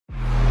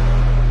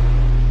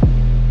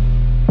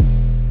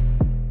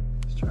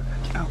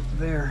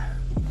there.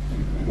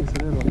 So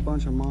there's a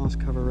bunch of moss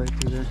cover right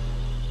through there.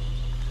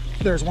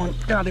 There's one.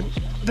 Got him.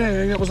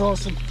 Dang, that was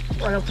awesome.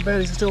 Right off the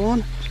bat, he's still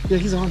on? Yeah,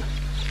 he's on.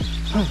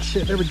 Oh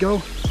shit, there we go.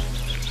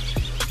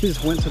 He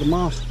just went to the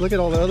moss. Look at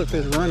all the other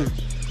fish running.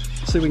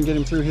 Let's see if we can get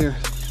him through here.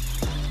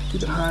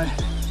 Keep it high.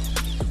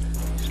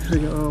 Here we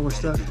go. Oh, we're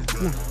stuck.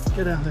 Come on,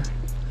 get out of there.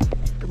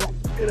 Come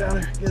on, get out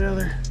of there. Get out of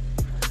there.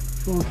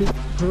 Come on, keep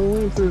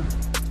pulling through.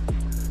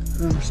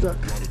 Oh, we're stuck.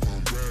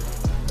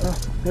 Oh,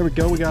 there we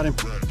go. We got him.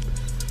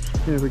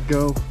 There we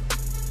go.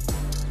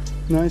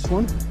 Nice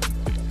one.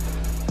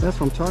 That's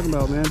what I'm talking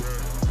about, man.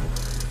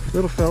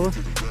 Little fella.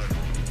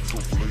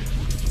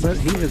 But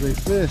he is a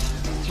fish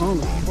on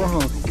the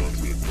frog.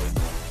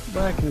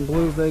 Back in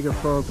blue Vega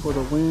frog for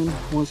the win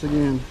once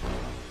again.